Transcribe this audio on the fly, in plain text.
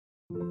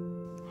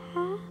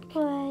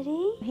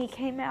He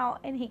came out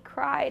and he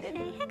cried, and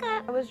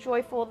I was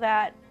joyful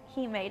that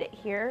he made it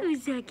here.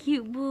 Who's that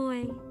cute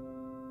boy?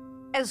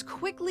 As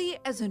quickly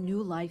as a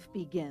new life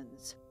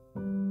begins,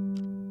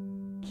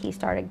 He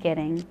started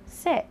getting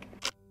sick.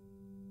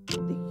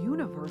 the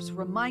universe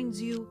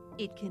reminds you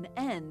it can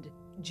end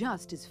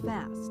just as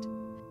fast.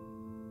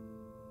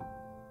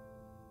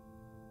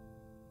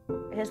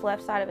 His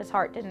left side of his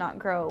heart did not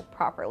grow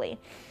properly.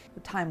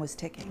 The time was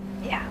ticking.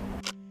 Yeah.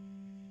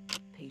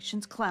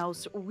 Patience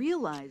Klaus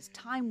realized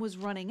time was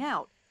running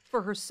out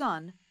for her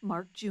son,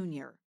 Mark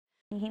Jr.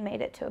 He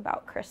made it to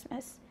about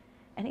Christmas,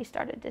 and he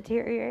started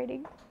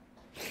deteriorating.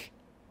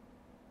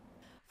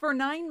 For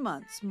 9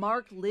 months,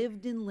 Mark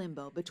lived in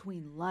limbo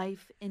between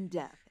life and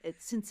death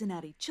at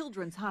Cincinnati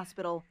Children's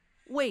Hospital,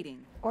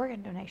 waiting.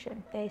 Organ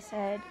donation. They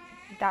said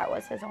that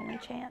was his only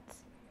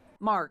chance.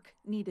 Mark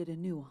needed a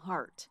new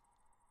heart.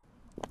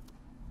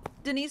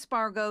 Denise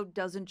Bargo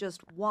doesn't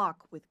just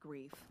walk with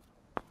grief.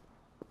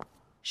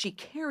 She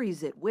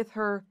carries it with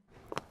her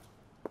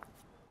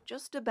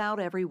just about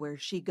everywhere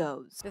she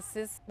goes. This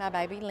is my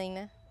baby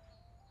Lena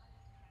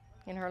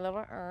in her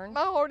little urn.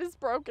 My heart is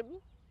broken.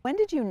 When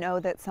did you know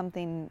that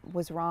something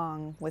was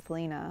wrong with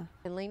Lena?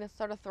 And Lena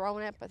started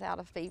throwing up without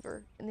a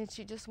fever, and then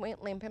she just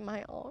went limp in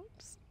my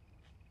arms.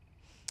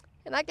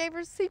 And I gave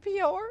her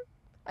CPR.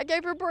 I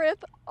gave her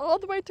breath all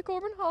the way to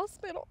Corbin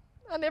Hospital.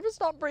 I never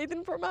stopped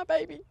breathing for my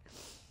baby.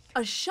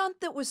 A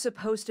shunt that was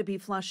supposed to be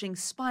flushing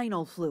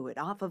spinal fluid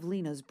off of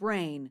Lena's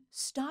brain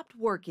stopped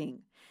working.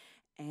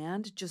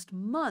 And just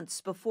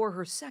months before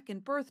her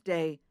second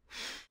birthday,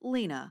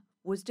 Lena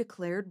was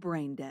declared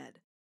brain dead.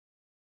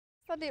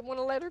 I didn't want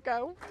to let her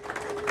go.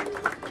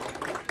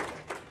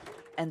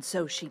 And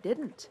so she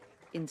didn't.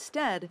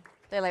 Instead,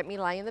 They let me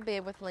lay in the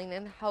bed with Lena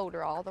and hold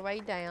her all the way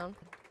down.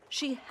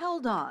 she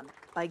held on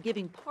by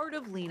giving part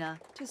of Lena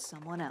to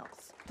someone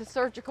else. The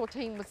surgical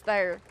team was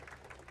there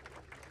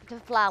to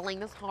fly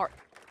Lena's heart.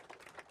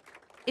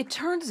 It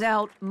turns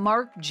out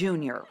Mark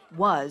Jr.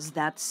 was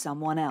that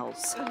someone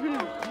else.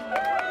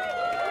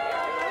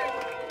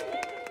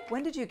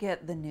 When did you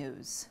get the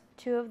news?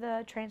 2 of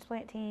the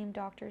transplant team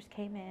doctors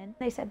came in.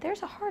 They said,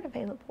 there's a heart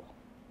available.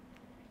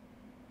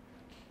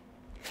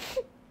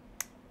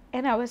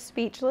 And I was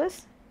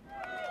speechless.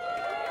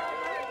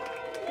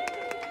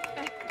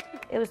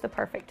 It was the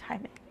perfect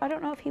timing. I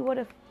don't know if he would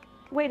have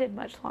waited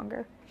much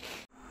longer.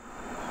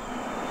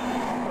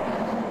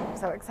 I'm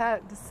so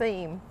excited to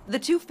see him. The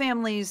two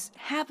families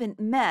haven't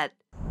met,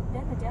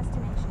 Then the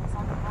destination is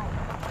on the right.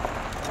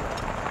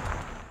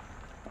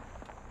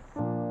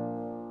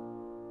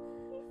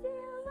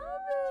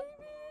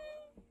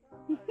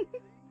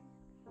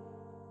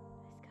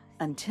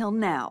 until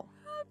now.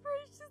 My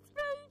precious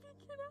baby,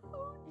 can I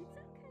hold you? It's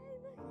okay.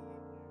 Look.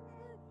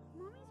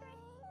 Mommy's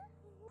right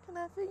here. Can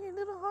I feel your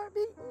little heart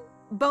beating?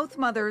 Both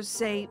mothers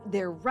say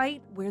they're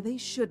right where they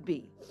should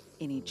be,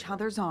 in each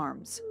other's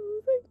arms.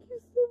 Oh, thank you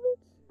so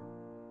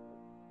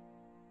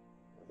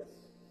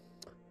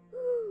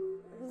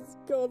much. This is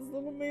God's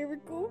little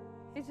miracle.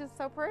 It's just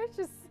so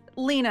precious.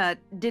 Lena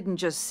didn't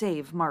just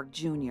save Mark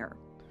Jr.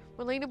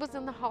 When Lena was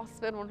in the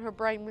hospital and her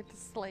brain went to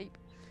sleep,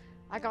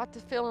 I got to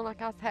feeling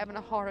like I was having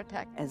a heart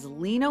attack. As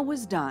Lena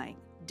was dying,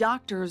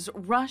 doctors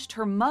rushed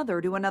her mother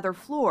to another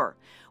floor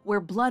where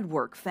blood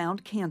work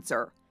found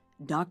cancer.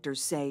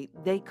 Doctors say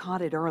they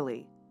caught it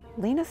early.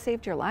 Lena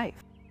saved your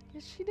life.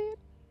 Yes, she did.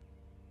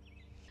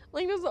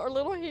 Lena's our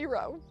little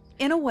hero.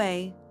 In a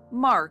way,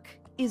 Mark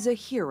is a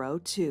hero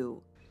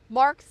too.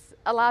 Mark's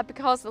alive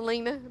because of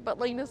Lena, but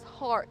Lena's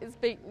heart is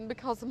beating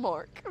because of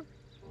Mark.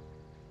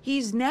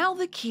 He's now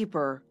the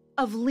keeper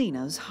of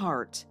Lena's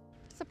heart.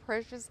 It's a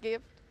precious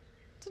gift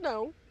to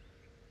know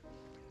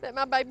that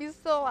my baby's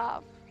still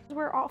alive.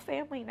 We're all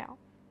family now.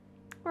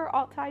 We're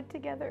all tied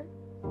together.